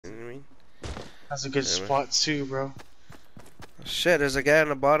That's a good spot too, bro. Shit, there's a guy on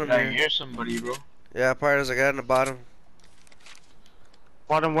the bottom I here. hear somebody, bro. Yeah, there's a guy on the bottom.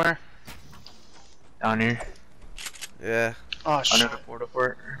 Bottom where? Down here. Yeah. Oh shit. Under the porta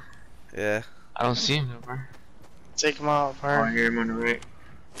fort. Yeah. I don't see him though, bro. Take him out, Oh, I hear him on the right.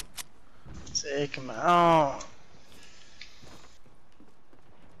 Take him out.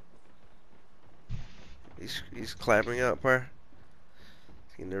 He's climbing up, par.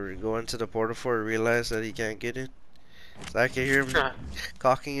 He never go into the porta fort and realize that he can't get in. So I can hear him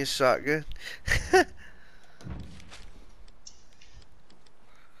cocking his shotgun.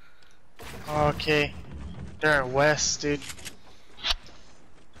 Okay. They're west, dude.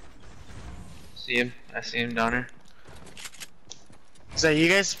 See him? I see him down there. Is that you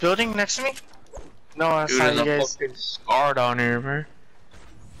guys building next to me? No, that's Dude, not you there's a guys. fucking scar down here, bro.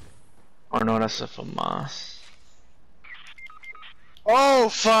 Oh no, that's a FAMAS. Oh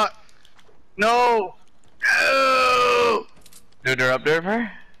fuck! No! No! Dude, they're up there, bro?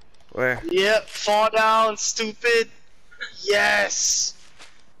 Where? Yep, fall down, stupid. Yes!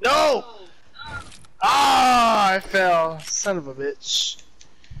 No! Ah, I fell. Son of a bitch.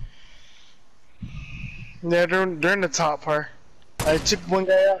 Yeah, they're in the top part. I took one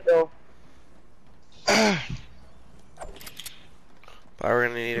guy out though. We're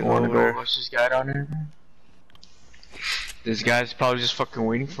gonna need to You go wanna over go there. watch this guy down there, bro? This guy's probably just fucking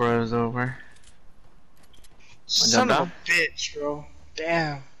waiting for us over. Son of a bitch, bro.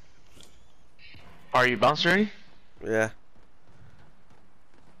 Damn. Are you bounced already? Yeah.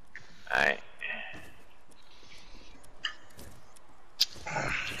 Alright.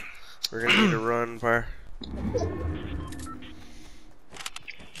 We're gonna need to run, par.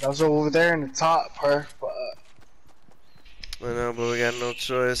 I was over there in the top part, but I know, but we got no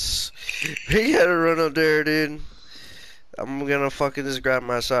choice. We gotta run up there, dude. I'm gonna fucking just grab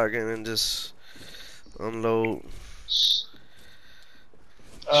my shotgun and just unload.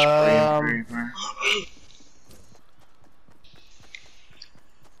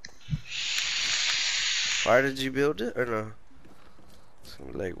 Why did you build it or no? It's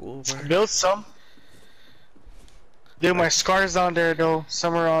gonna be like, whoa, bro. build some. Dude, my scar's on there though.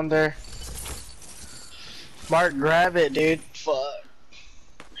 Somewhere on there. Mark, grab it, dude. Fuck.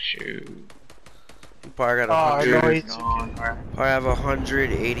 Shoot. Probably got Oh, no, 100. he's Probably have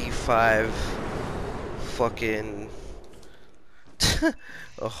 185 fucking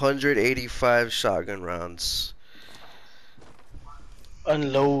 185 shotgun rounds.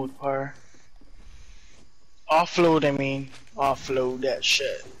 unload, par. Offload, I mean. Offload that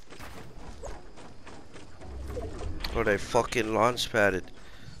shit. Oh, they fucking launch padded.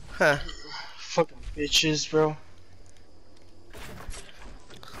 Huh. Fucking bitches, bro.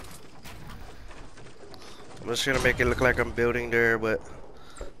 I'm just gonna make it look like I'm building there, but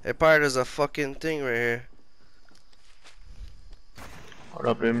that part is a fucking thing right here. Hold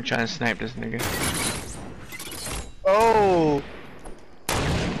up, dude. I'm trying to snipe this nigga. Oh!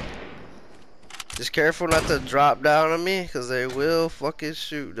 Just careful not to drop down on me, cause they will fucking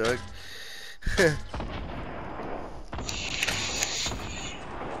shoot, dog.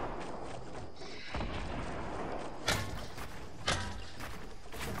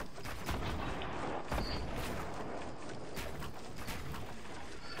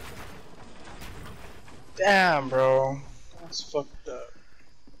 Damn, bro. That's fucked up.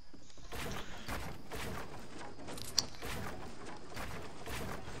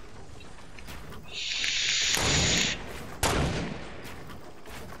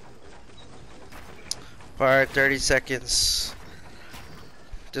 Alright, 30 seconds.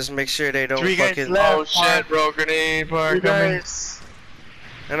 Just make sure they don't 3 guys fucking. left. Oh shit, bro. Grenade, par You coming. guys.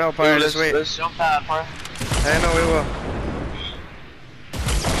 I know, Pyre, Dude, just wait. let's jump out, par. I know we will.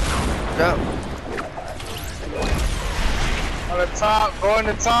 Jump. On the top, go on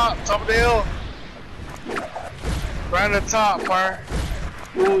the top of the hill. Right on the top, par.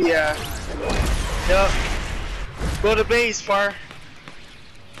 Ooh, yeah. Yup. Go to base, par.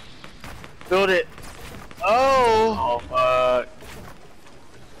 Build it. Oh! Oh fuck.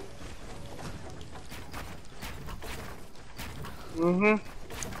 Mm-hmm.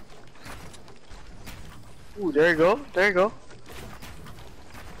 Ooh, there you go. There you go.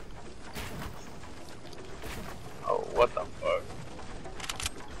 Oh, what the fuck?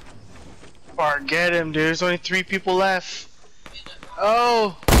 Par, get him, dude. There's only 3 people left.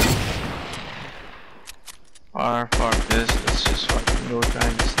 Oh! Par, fuck this. Let's just fucking go try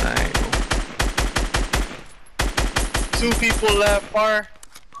and snipe. 2 people left, par.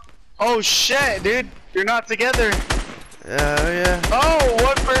 Oh shit, dude. You're not together. Yeah. Oh,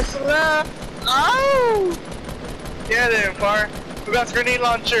 1 person left. Oh! Get him, par. We got the grenade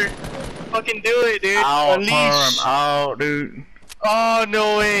launcher. Fucking do it, dude. Out, Unleash. I'm out, dude. Oh,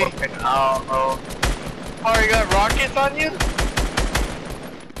 no way. Fucking out, bro. Oh, you got rockets on you?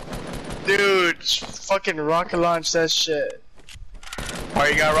 Dude, fucking rocket launch that shit. Oh,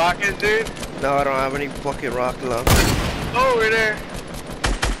 you got rockets, dude? No, I don't have any fucking rocket launcher. Oh, we're there.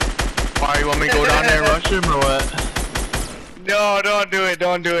 Why, you want me to go down there and rush him or what? No, don't do it,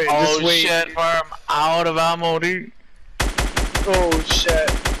 don't do it. Oh Just wait. shit, I'm out of ammo, dude. Oh shit.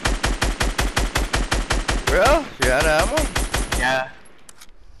 Bro, you out of ammo? Yeah.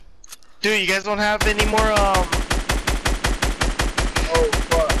 Dude, you guys don't have any more, Oh,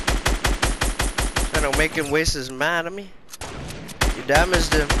 fuck. Trying to make him waste his man at me. You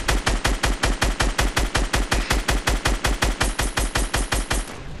damaged him.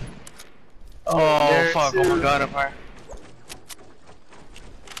 Oh fuck, oh my god, I'm hurt.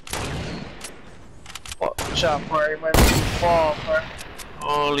 Watch out, party. Might make you fall, party.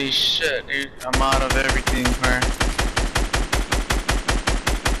 Holy shit, dude. I'm out of everything, man.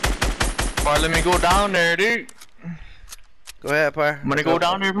 Alright, let me go down there, dude. Go ahead, Par. I'm gonna go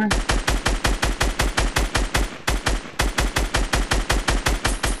down there, man.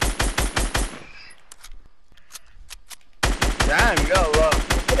 Damn, you got a lot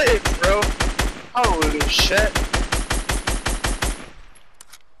of plates, bro. Holy shit.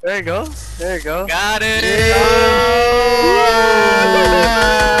 There you go. There you go. Got it!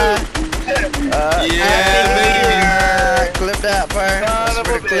 Yeah! Clip that, Par. That's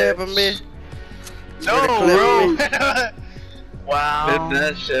for the clip of me. No, bro. Wow. Did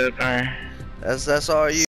that shit, man. That's all you.